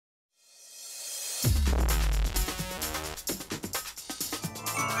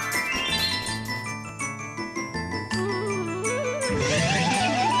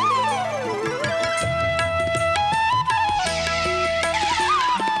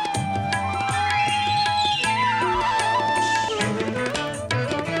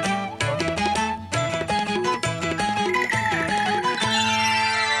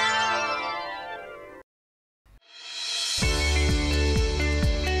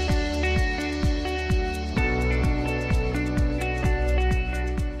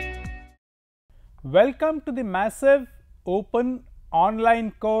Welcome to the massive open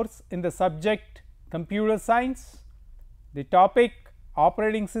online course in the subject Computer Science. The topic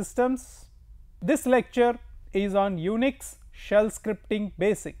Operating Systems. This lecture is on UNIX shell scripting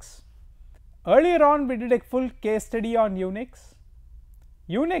basics. Earlier on we did a full case study on UNIX.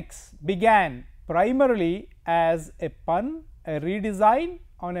 UNIX began primarily as a pun, a redesign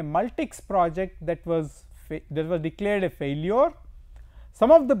on a Multics project that was declared a failure. Some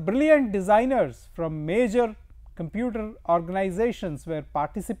of the brilliant designers from major computer organizations were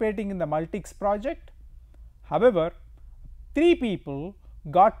participating in the Multics project. However, 3 people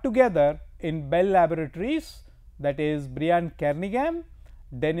got together in Bell Laboratories, that is Brian Kernighan,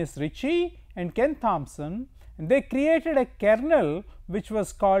 Dennis Ritchie and Ken Thompson, and they created a kernel which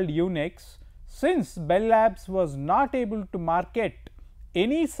was called UNIX. Since Bell Labs was not able to market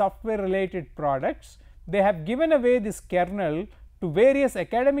any software related products, they have given away this kernel to various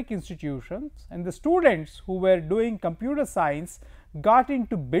academic institutions, and the students who were doing computer science got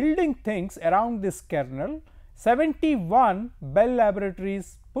into building things around this kernel. 71 Bell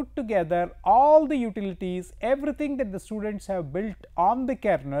Laboratories put together all the utilities, everything that the students have built on the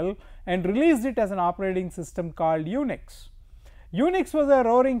kernel, and released it as an operating system called UNIX. UNIX was a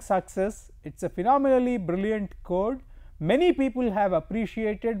roaring success. It's a phenomenally brilliant code. Many people have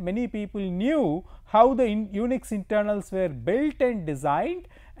appreciated, many people knew how the Unix internals were built and designed,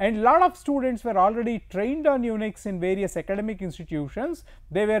 and a lot of students were already trained on Unix in various academic institutions.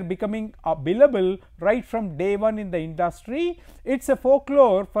 They were becoming billable right from day one in the industry. It's a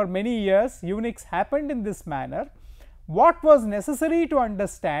folklore for many years. Unix happened in this manner. What was necessary to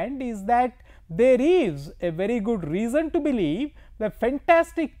understand is that there is a very good reason to believe that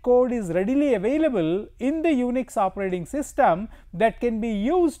fantastic code is readily available in the Unix operating system that can be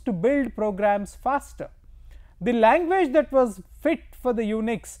used to build programs faster. The language that was fit for the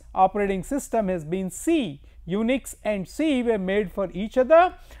Unix operating system has been C. Unix and C were made for each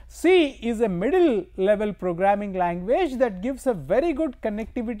other. C is a middle level programming language that gives a very good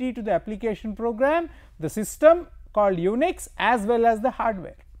connectivity to the application program, the system called Unix, as well as the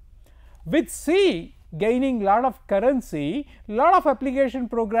hardware. With C gaining lot of currency, lot of application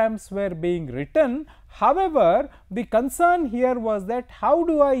programs were being written. However, the concern here was that how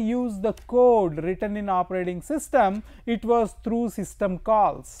do I use the code written in operating system? It was through system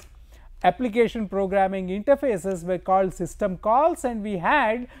calls. Application programming interfaces were called system calls, and we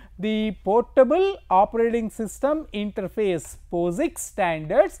had the portable operating system interface POSIX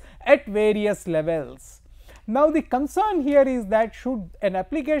standards at various levels. Now, the concern here is that should an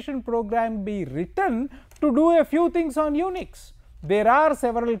application program be written to do a few things on Unix? There are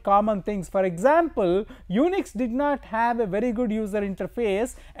several common things. For example, Unix did not have a very good user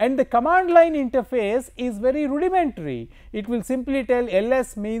interface, and the command line interface is very rudimentary. It will simply tell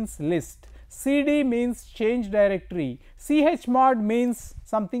ls means list, cd means change directory, chmod means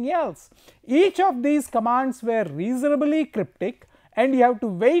something else. Each of these commands were reasonably cryptic, and you have to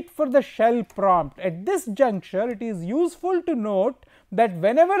wait for the shell prompt. At this juncture, it is useful to note that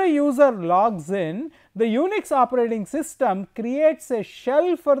whenever a user logs in, the Unix operating system creates a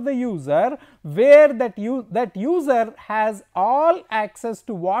shell for the user where that user has all access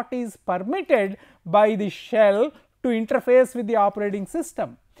to what is permitted by the shell to interface with the operating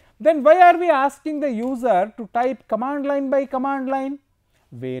system. Then why are we asking the user to type command line by command line?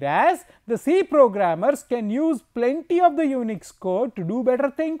 Whereas the C programmers can use plenty of the Unix code to do better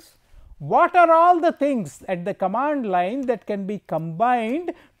things. What are all the things at the command line that can be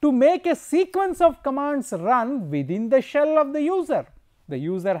combined to make a sequence of commands run within the shell of the user? The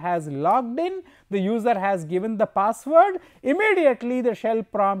user has logged in, the user has given the password, immediately the shell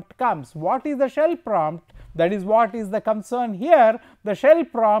prompt comes. What is the shell prompt? That is what is the concern here. The shell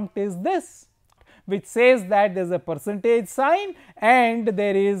prompt is this, which says that there is a percentage sign and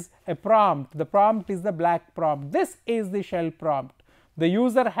there is a prompt. The prompt is the black prompt. This is the shell prompt. The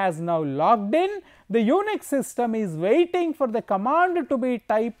user has now logged in. The Unix system is waiting for the command to be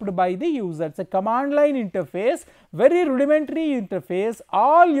typed by the user. It is a command line interface, very rudimentary interface.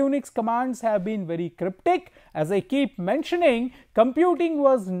 All Unix commands have been very cryptic. As I keep mentioning, computing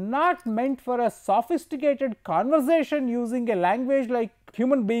was not meant for a sophisticated conversation using a language like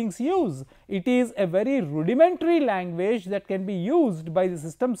human beings use. It is a very rudimentary language that can be used by the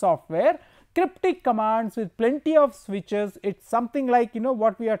system software. Cryptic commands with plenty of switches. It's something like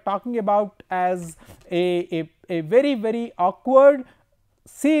what we are talking about as a very awkward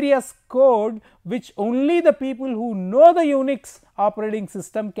serious code which only the people who know the Unix operating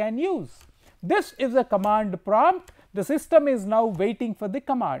system can use. This is a command prompt. The system is now waiting for the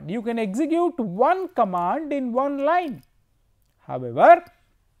command. You can execute one command in one line. However,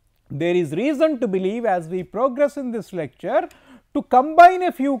 there is reason to believe, as we progress in this lecture, to combine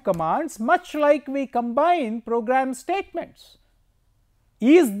a few commands much like we combine program statements.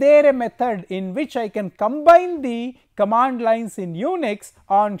 Is there a method in which I can combine the command lines in UNIX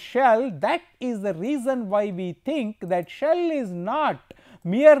on shell? That is the reason why we think that shell is not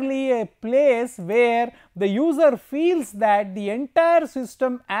merely a place where the user feels that the entire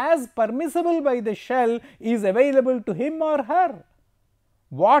system as permissible by the shell is available to him or her.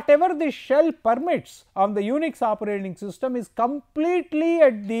 Whatever the shell permits on the UNIX operating system is completely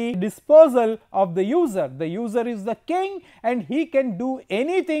at the disposal of the user. The user is the king and he can do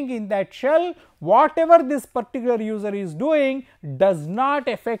anything in that shell. Whatever this particular user is doing does not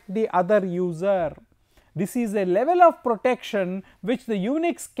affect the other user. This is a level of protection which the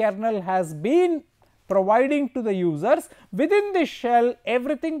UNIX kernel has been providing to the users. Within the shell,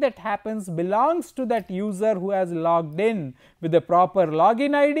 everything that happens belongs to that user who has logged in with the proper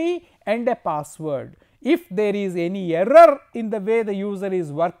login ID and a password. If there is any error in the way the user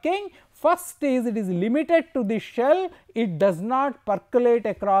is working, first is it is limited to the shell, it does not percolate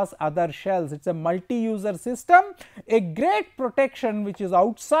across other shells. It is a multi-user system. A great protection which is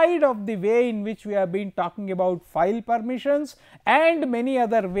outside of the way in which we have been talking about file permissions and many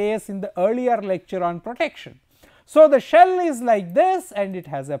other ways in the earlier lecture on protection. So, the shell is like this and it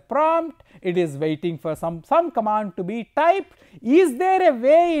has a prompt, it is waiting for some command to be typed. Is there a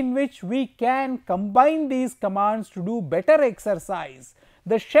way in which we can combine these commands to do better exercise?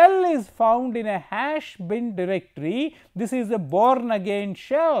 The shell is found in a hash bin directory. This is a born again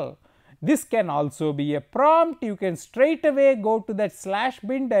shell. This can also be a prompt. You can straight away go to that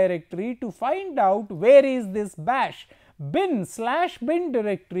 /bin directory to find out where is this bash. Bin/bin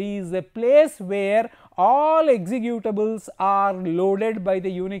directory is a place where all executables are loaded by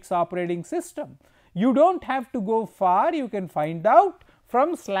the UNIX operating system. You do not have to go far, you can find out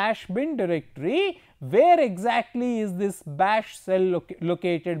from /bin directory where exactly is this bash shell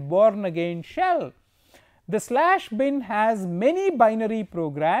located, born again shell. The /bin has many binary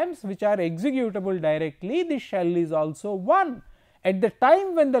programs which are executable directly. The shell is also one. At the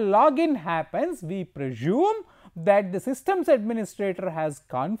time when the login happens, we presume that the systems administrator has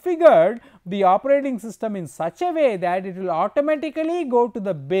configured the operating system in such a way that it will automatically go to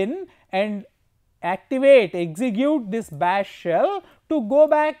the bin and execute this bash shell to go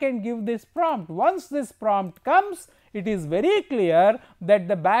back and give this prompt. Once this prompt comes, it is very clear that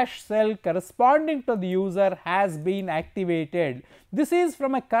the bash shell corresponding to the user has been activated. This is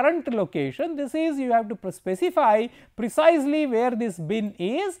from a current location. This is, you have to specify precisely where this bin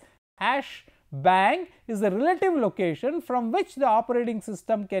is. Hash bang is the relative location from which the operating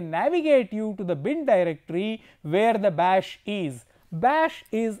system can navigate you to the bin directory where the bash is. Bash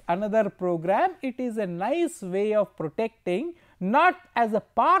is another program. It is a nice way of protecting, not as a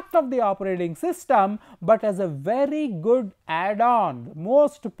part of the operating system, but as a very good add-on,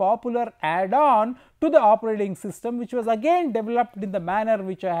 most popular add-on to the operating system, which was again developed in the manner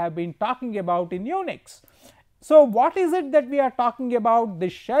which I have been talking about in UNIX. So, what is it that we are talking about? The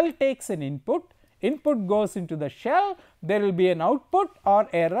shell takes an input, input goes into the shell, there will be an output or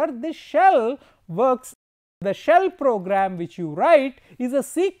error. The shell works. The shell program which you write is a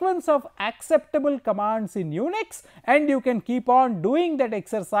sequence of acceptable commands in UNIX, and you can keep on doing that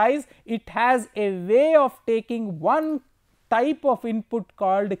exercise. It has a way of taking one type of input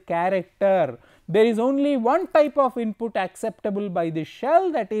called character. There is only one type of input acceptable by the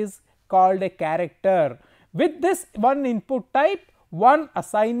shell, that is called a character. With this one input type, one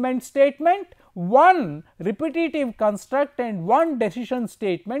assignment statement, one repetitive construct and one decision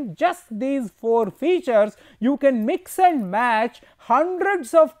statement, just these 4 features, you can mix and match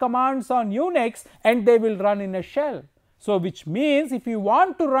hundreds of commands on UNIX and they will run in a shell. So, which means if you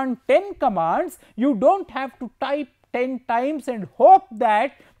want to run 10 commands, you do not have to type 10 times and hope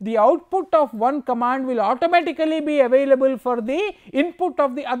that the output of one command will automatically be available for the input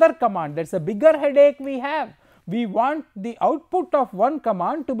of the other command. That is a bigger headache we have. We want the output of one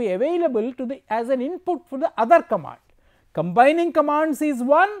command to be available to the as an input for the other command. Combining commands is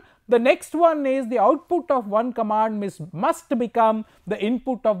one, the next one is the output of one command must become the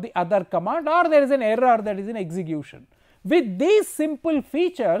input of the other command, or there is an error that is in execution. With these simple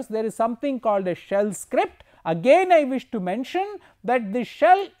features, there is something called a shell script. Again, I wish to mention that the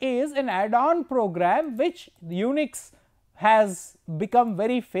shell is an add-on program which UNIX has become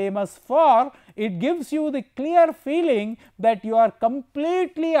very famous for. It gives you the clear feeling that you are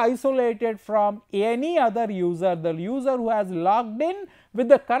completely isolated from any other user. The user who has logged in with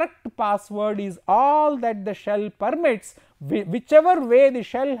the correct password is all that the shell permits. whichever way the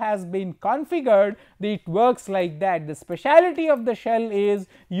shell has been configured, it works like that. The speciality of the shell is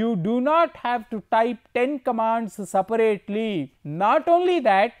you do not have to type 10 commands separately. Not only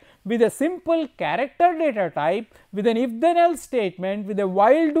that, with a simple character data type, with an if then else statement, with a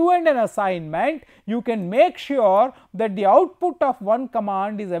while do and an assignment, you can make sure that the output of one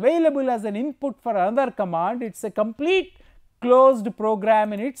command is available as an input for another command. It is a complete closed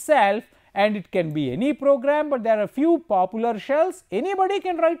program in itself, and it can be any program, but there are a few popular shells. Anybody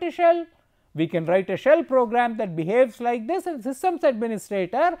can write a shell. We can write a shell program that behaves like this, and systems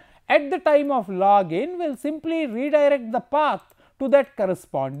administrator at the time of login will simply redirect the path to that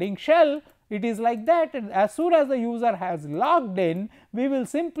corresponding shell. It is like that, and as soon as the user has logged in, we will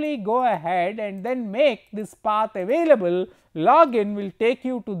simply go ahead and then make this path available. Login will take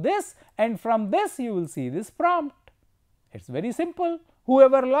you to this, and from this you will see this prompt. It is very simple.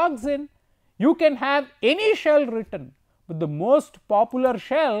 Whoever logs in, you can have any shell written, but the most popular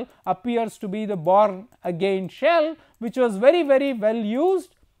shell appears to be the born again shell, which was very well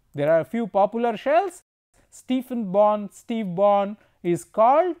used. There are a few popular shells. Steve Born is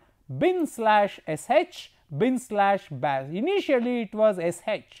called bin/sh, bin/bash. Initially it was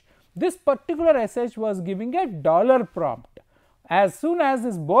sh. This particular sh was giving a dollar prompt. As soon as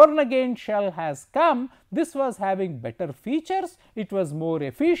this born again shell has come, this was having better features, it was more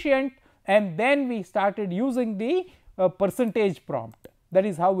efficient, and then we started using the percentage prompt. That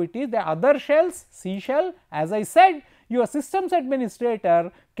is how it is. The other shells, C shell, as I said, your systems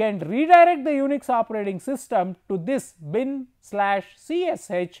administrator can redirect the Unix operating system to this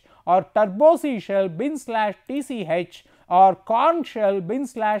bin/csh or turbo C shell bin/tch or corn shell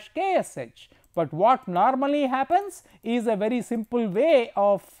bin/ksh. But what normally happens is a very simple way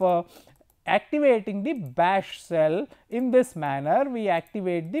of activating the bash shell. In this manner, we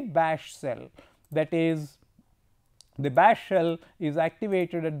activate the bash shell. That is, the bash shell is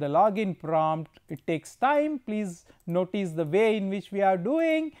activated at the login prompt. It takes time. Please notice the way in which we are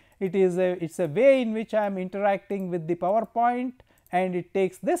doing. It's a way in which I am interacting with the PowerPoint, and it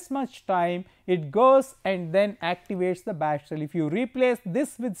takes this much time. It goes and then activates the bash shell. If you replace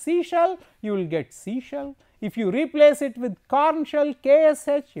this with C shell, you will get C shell. If you replace it with corn shell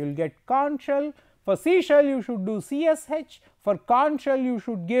KSH, you will get corn shell. For C shell, you should do CSH. For corn shell, you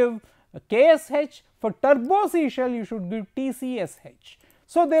should give KSH. For turbo C shell, you should give TCSH.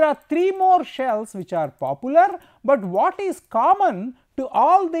 So, there are 3 more shells which are popular, but what is common to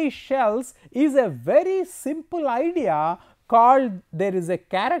all these shells is a very simple idea called there is a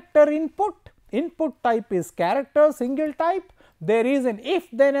character input. Input type is character, single type. There is an if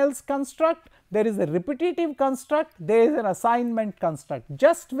then else construct. There is a repetitive construct, there is an assignment construct.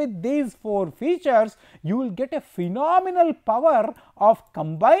 Just with these 4 features, you will get a phenomenal power of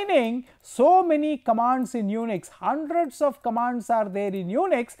combining so many commands in Unix. Hundreds of commands are there in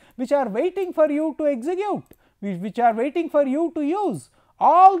Unix which are waiting for you to execute, which are waiting for you to use.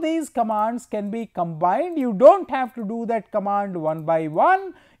 All these commands can be combined. You do not have to do that command one by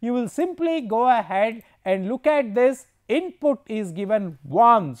one. You will simply go ahead and look at this. Input is given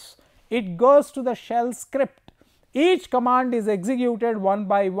once. It goes to the shell script. Each command is executed one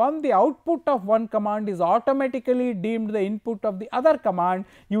by one. The output of one command is automatically deemed the input of the other command.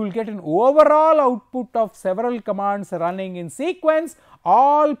 You will get an overall output of several commands running in sequence,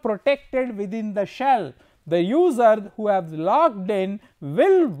 all protected within the shell. The user who has logged in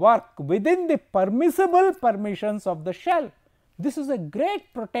will work within the permissible permissions of the shell. This is a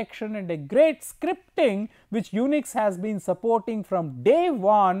great protection and a great scripting which Unix has been supporting from day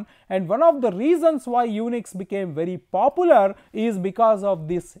one, and one of the reasons why Unix became very popular is because of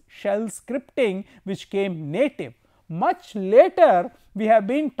this shell scripting which came native. Much later, we have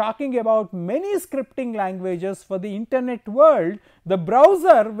been talking about many scripting languages for the internet world. The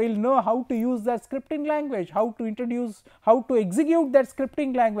browser will know how to use that scripting language, how to execute that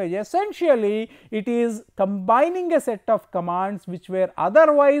scripting language. Essentially, it is combining a set of commands which were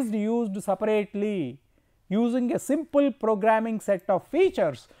otherwise used separately, using a simple programming set of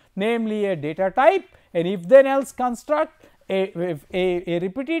features, namely a data type, an if then else construct, a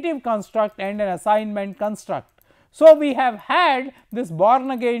repetitive construct, and an assignment construct. So, we have had this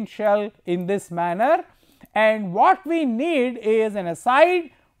born again shell in this manner, and what we need is an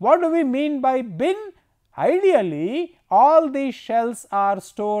aside. What do we mean by bin? Ideally, all these shells are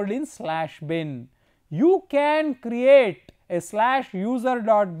stored in /bin. You can create a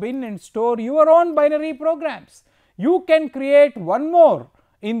 /user.bin and store your own binary programs. You can create one more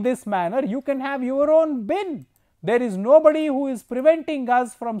in this manner. You can have your own bin. There is nobody who is preventing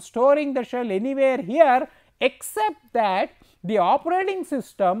us from storing the shell anywhere here, except that the operating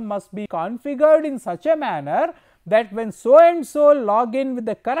system must be configured in such a manner that when so and so login with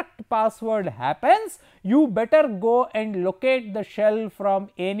the correct password happens, you better go and locate the shell from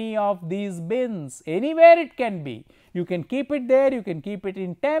any of these bins, anywhere it can be. You can keep it there, you can keep it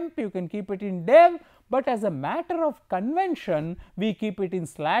in temp, you can keep it in dev, but as a matter of convention, we keep it in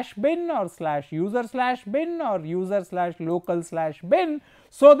 /bin or /user/bin or user/local/bin,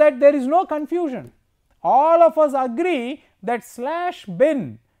 so that there is no confusion. All of us agree that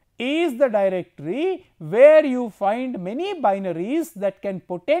 /bin is the directory where you find many binaries that can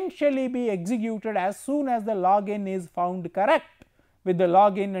potentially be executed as soon as the login is found correct with the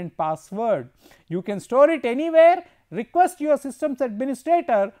login and password. You can store it anywhere. Request your systems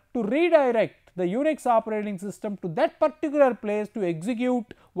administrator to redirect the UNIX operating system to that particular place to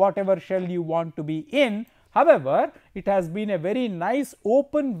execute whatever shell you want to be in. However, it has been a very nice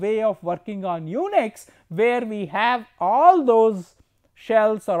open way of working on UNIX, where we have all those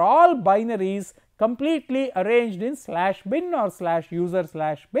shells or all binaries completely arranged in /bin or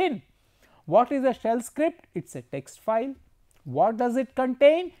 /user/bin. What is a shell script? It is a text file. What does it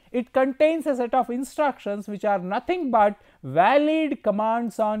contain? It contains a set of instructions which are nothing but valid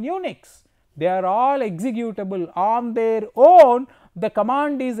commands on UNIX. They are all executable on their own. The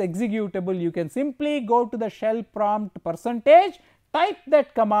command is executable. You can simply go to the shell prompt %, type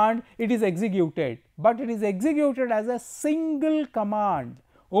that command, it is executed, but it is executed as a single command.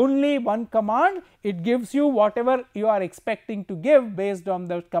 Only one command, it gives you whatever you are expecting to give based on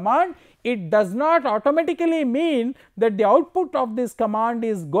the command. It does not automatically mean that the output of this command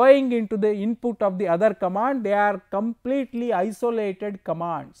is going into the input of the other command. They are completely isolated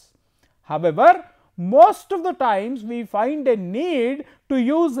commands. However, most of the times we find a need to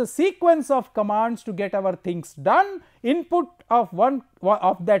use a sequence of commands to get our things done. Input of one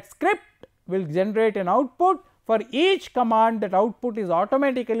of that script will generate an output. For each command, that output is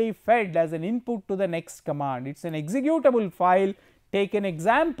automatically fed as an input to the next command. It is an executable file. Take an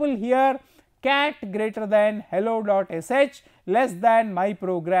example here, cat greater than hello.sh less than my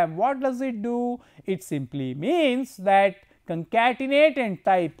program. What does it do? It simply means that concatenate and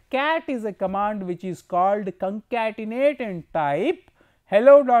type. Cat is a command which is called concatenate and type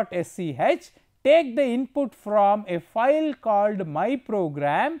hello.sch. Take the input from a file called my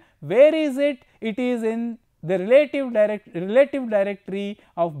program. Where is it? It is in the relative directory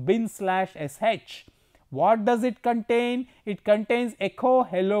of bin/sh. What does it contain? It contains echo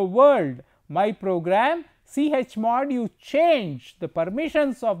hello world. My program, chmod, you change the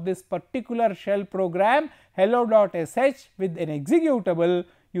permissions of this particular shell program hello.sh with an executable.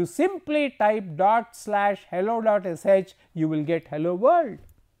 You simply type ./hello.sh, you will get hello world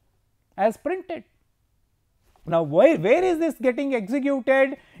as printed. Now, where is this getting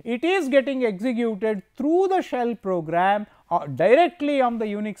executed? It is getting executed through the shell program directly on the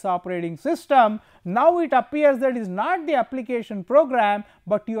UNIX operating system. Now, it appears that is not the application program,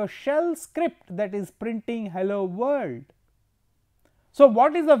 but your shell script that is printing hello world. So,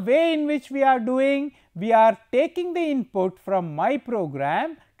 what is the way in which we are doing? We are taking the input from my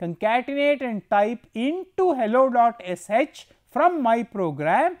program, concatenate and type into hello.sh from my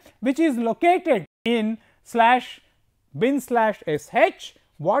program, which is located in /bin/sh.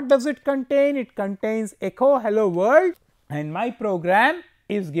 What does it contain? It contains echo hello world, and my program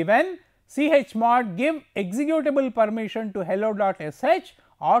is given chmod give executable permission to hello.sh.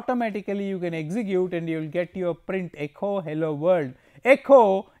 Automatically you can execute and you will get your print echo hello world.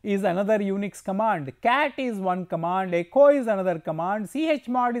 Echo is another UNIX command, cat is one command, echo is another command,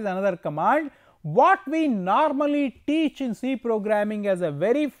 chmod is another command. What we normally teach in C programming as a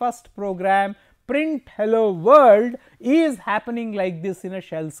very first program, print hello world, is happening like this in a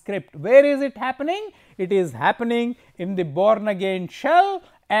shell script. Where is it happening? It is happening in the born again shell,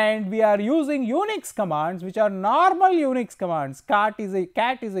 and we are using UNIX commands which are normal UNIX commands. Cat is a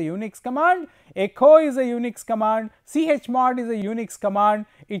UNIX command, echo is a UNIX command, chmod is a UNIX command.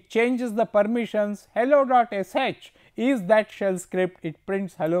 It changes the permissions. Hello.sh is that shell script, it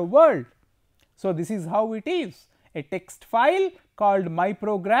prints hello world. So, this is how it is. A text file called my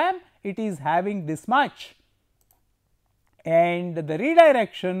program, it is having this much, and the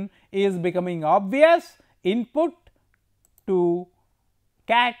redirection is becoming obvious. Input to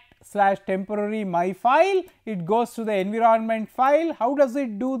cat/temporary my file, it goes to the environment file. How does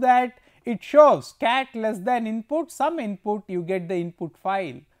it do that? It shows cat less than input, some input, you get the input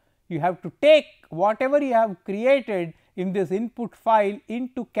file. You have to take whatever you have created in this input file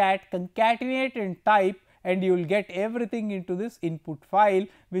into cat, concatenate and type, and you will get everything into this input file,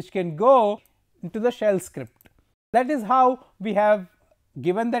 which can go into the shell script. That is how we have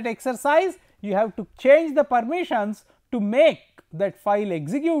given that exercise. You have to change the permissions to make that file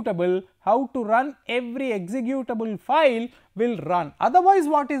executable, how to run every executable file will run. Otherwise,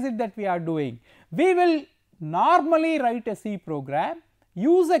 what is it that we are doing? We will normally write a C program,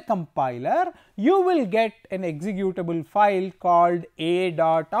 use a compiler, you will get an executable file called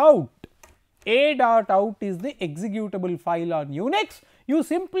a.out. A.out is the executable file on UNIX. You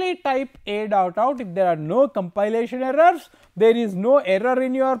simply type a.out. If there are no compilation errors, there is no error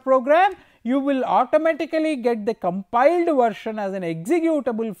in your program, you will automatically get the compiled version as an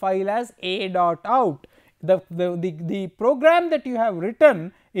executable file as a.out. The program that you have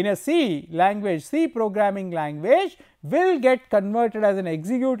written in a C language, C programming language, will get converted as an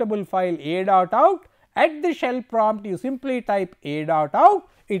executable file a.out. At the shell prompt, you simply type a.out,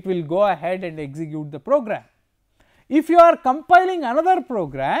 it will go ahead and execute the program. If you are compiling another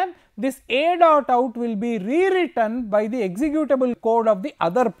program, this a.out will be rewritten by the executable code of the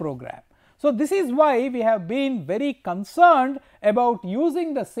other program. So, this is why we have been very concerned about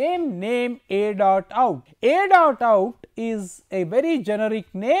using the same name a.out. A.out is a very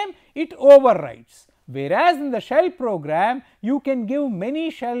generic name, it overrides, whereas in the shell program you can give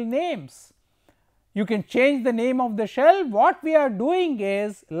many shell names. You can change the name of the shell. What we are doing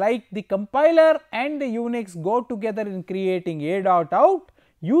is, like the compiler and the UNIX go together in creating a.out,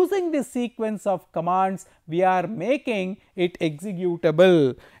 using this sequence of commands we are making it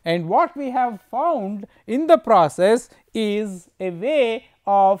executable, and what we have found in the process is a way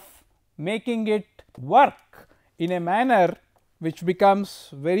of making it work in a manner which becomes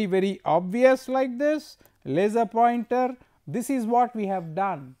very obvious, like this laser pointer. This is what we have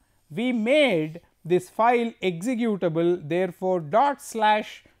done. We made this file executable, therefore dot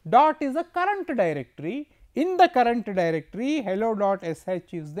is a current directory. In the current directory,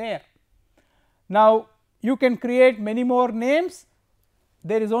 hello.sh is there. Now, you can create many more names.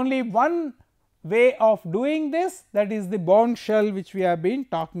 There is only one way of doing this, that is the bound shell which we have been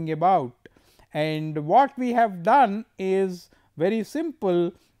talking about. And what we have done is very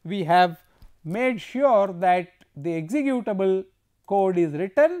simple. We have made sure that the executable code is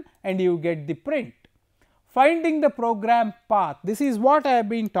written and you get the print. Finding the program path, this is what I have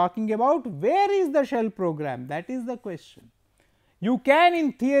been talking about. Where is the shell program? That is the question. You can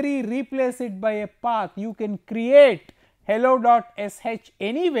in theory replace it by a path. You can create hello.sh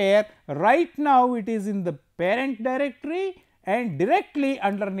anywhere. Right now it is in the parent directory, and directly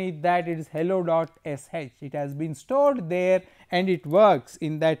underneath that it is hello.sh. It has been stored there and it works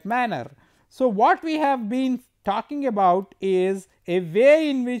in that manner. So, what we have been talking about is a way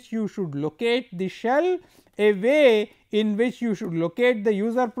in which you should locate the shell, a way in which you should locate the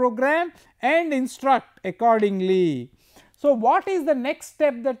user program and instruct accordingly. So, what is the next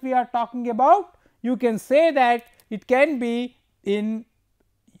step that we are talking about? You can say that it can be in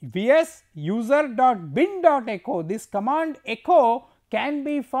vs user.bin.echo. This command echo can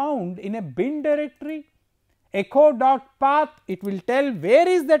be found in a bin directory. Echo.path, it will tell where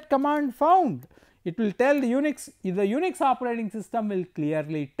is that command found. It will tell the Unix operating system will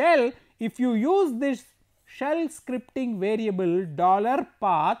clearly tell. If you use this shell scripting variable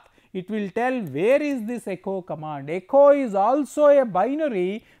 $path, it will tell where is this echo command. Echo is also a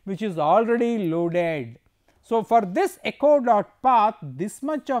binary which is already loaded. So, for this echo.path, this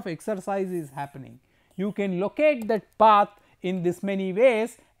much of exercise is happening. You can locate that path in this many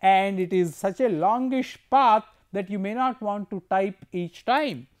ways, and it is such a longish path that you may not want to type each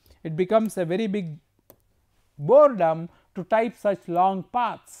time. It becomes a very big boredom to type such long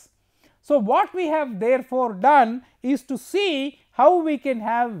paths. So, what we have therefore done is to see how we can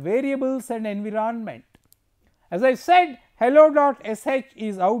have variables and environment. As I said, hello.sh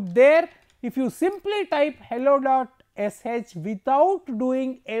is out there. If you simply type hello.sh without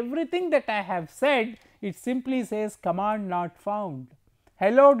doing everything that I have said, it simply says command not found.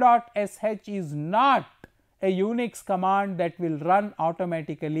 Hello.sh is not a Unix command that will run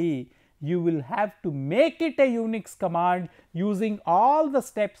automatically. You will have to make it a Unix command using all the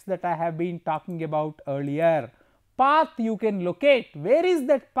steps that I have been talking about earlier. Path you can locate. Where is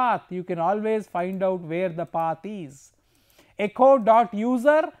that path? You can always find out where the path is.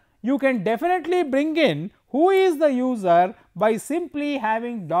 Echo.user, you can definitely bring in who is the user by simply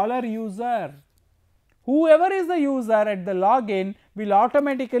having $user. Whoever is the user at the login will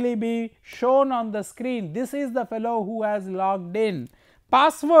automatically be shown on the screen. This is the fellow who has logged in.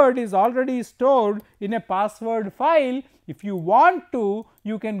 Password is already stored in a password file. If you want to,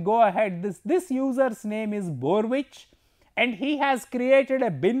 you can go ahead. This user's name is Borwich, and he has created a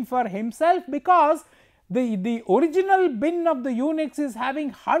bin for himself because the original bin of the Unix is having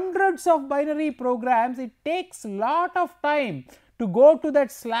hundreds of binary programs. It takes lot of time to go to that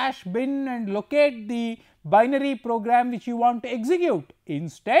 /bin and locate the binary program which you want to execute.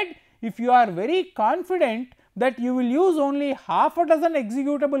 Instead, if you are very confident that you will use only half a dozen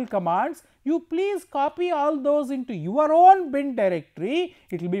executable commands, you please copy all those into your own bin directory.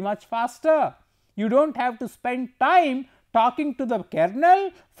 It will be much faster. You do not have to spend time talking to the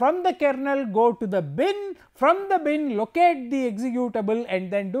kernel, from the kernel go to the bin, from the bin locate the executable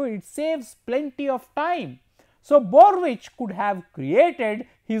and then do it. It saves plenty of time. So, Borwich could have created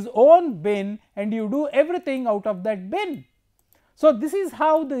his own bin and you do everything out of that bin. So, this is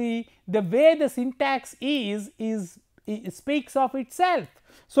how the way the syntax it speaks of itself.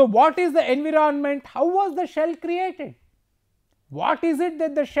 So, what is the environment? How was the shell created? What is it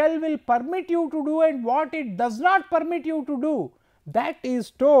that the shell will permit you to do and what it does not permit you to do? That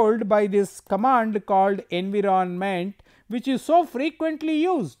is told by this command called environment, which is so frequently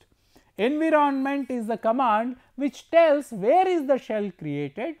used. Environment is the command which tells where is the shell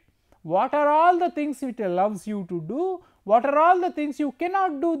created, what are all the things it allows you to do, what are all the things you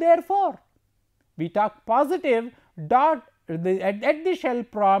cannot do therefore. We talk positive dot at the shell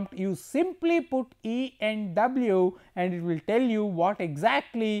prompt you simply put E and W and it will tell you what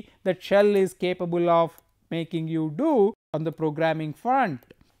exactly that shell is capable of making you do on the programming front.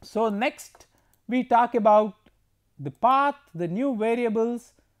 So, next we talk about the path, the new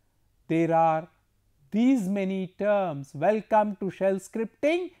variables. There are these many terms. Welcome to shell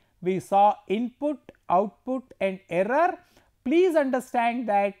scripting. We saw input, output and error. Please understand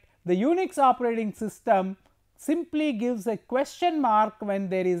that the UNIX operating system simply gives a question mark when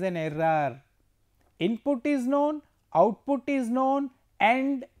there is an error. Input is known, output is known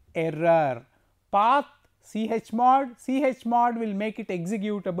and error. Path chmod will make it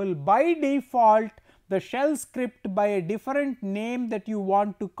executable. By default, the shell script by a different name that you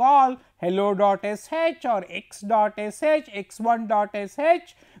want to call hello.sh or x.sh,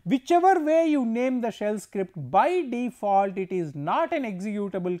 x1.sh, whichever way you name the shell script, by default it is not an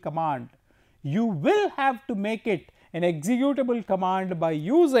executable command. You will have to make it an executable command by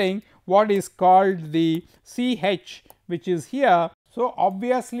using what is called the ch, which is here. So,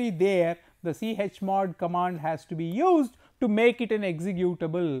 obviously there the chmod command has to be used to make it an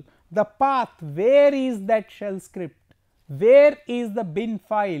executable. The path, where is that shell script? Where is the bin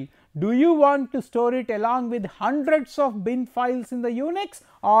file? Do you want to store it along with hundreds of bin files in the UNIX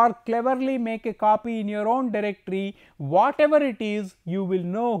or cleverly make a copy in your own directory? Whatever it is, you will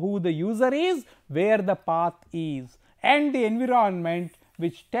know who the user is, where the path is and the environment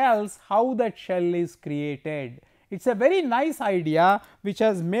which tells how that shell is created. It is a very nice idea which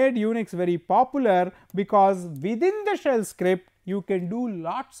has made UNIX very popular because within the shell script you can do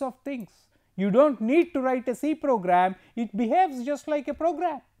lots of things. You do not need to write a C program, it behaves just like a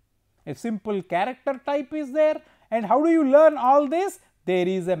program. A simple character type is there and how do you learn all this? There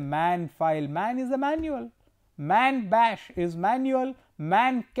is a man file, man is a manual, man bash is manual,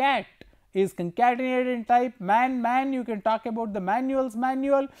 man cat is concatenated in type, man you can talk about the manuals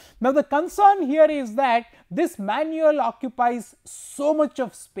manual. Now, the concern here is that this manual occupies so much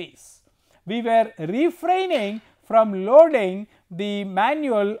of space. We were refraining from loading the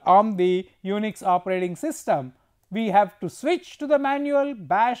manual on the UNIX operating system. We have to switch to the manual,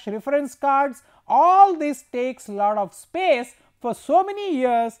 bash reference cards, all this takes a lot of space. For so many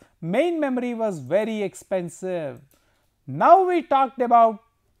years main memory was very expensive. Now, we talked about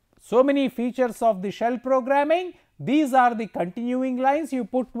so many features of the shell programming. These are the continuing lines. You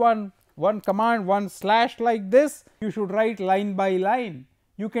put one command, one slash like this, you should write line by line.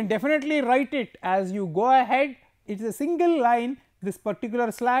 You can definitely write it as you go ahead. It is a single line. This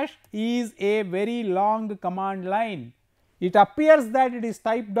particular slash is a very long command line. It appears that it is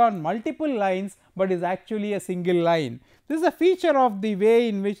typed on multiple lines, but is actually a single line. This is a feature of the way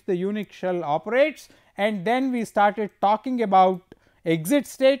in which the UNIX shell operates, and then we started talking about exit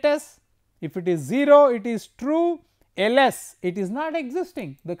status. If it is 0, it is true, ls it is not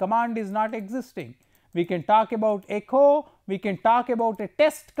existing, the command is not existing. We can talk about echo, we can talk about a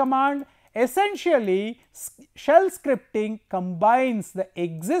test command. Essentially, shell scripting combines the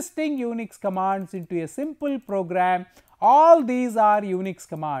existing UNIX commands into a simple program. All these are UNIX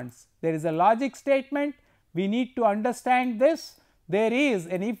commands. There is a logic statement, we need to understand this. There is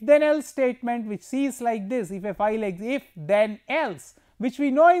an if then else statement which sees like this, if a file exists, if then else, which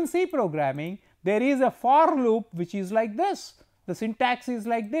we know in C programming. There is a for loop which is like this, the syntax is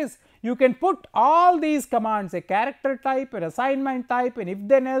like this. You can put all these commands, a character type, an assignment type, an if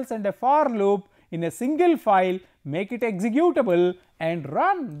then else and a for loop in a single file, make it executable and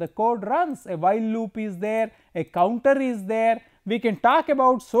run. The code runs, a while loop is there, a counter is there. We can talk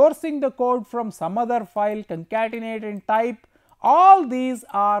about sourcing the code from some other file, concatenate and type. All these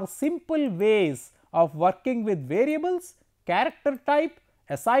are simple ways of working with variables, character type,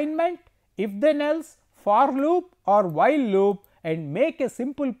 assignment, if then else, for loop or while loop, and make a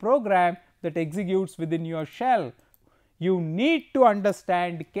simple program that executes within your shell. You need to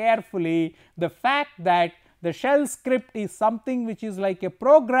understand carefully the fact that the shell script is something which is like a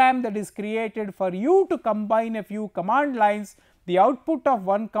program that is created for you to combine a few command lines. The output of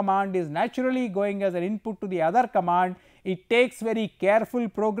one command is naturally going as an input to the other command. It takes very careful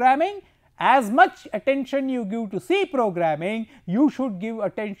programming. As much attention you give to C programming, you should give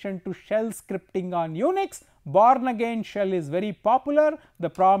attention to shell scripting on Unix. Born again shell is very popular. The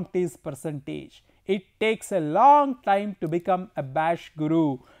prompt is %. It takes a long time to become a bash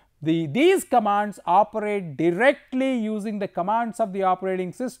guru. These commands operate directly using the commands of the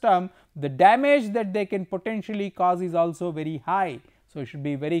operating system. The damage that they can potentially cause is also very high. So, you should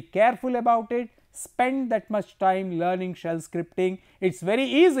be very careful about it. Spend that much time learning shell scripting. It is very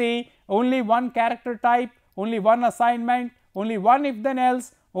easy, only one character type, only one assignment, only one if then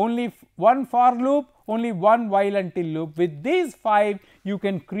else, only one for loop, only one while until loop. With these 5, you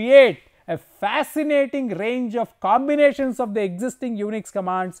can create a fascinating range of combinations of the existing Unix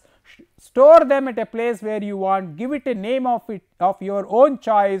commands, store them at a place where you want, give it a name of your own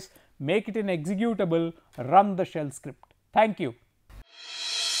choice, make it an executable, run the shell script. Thank you.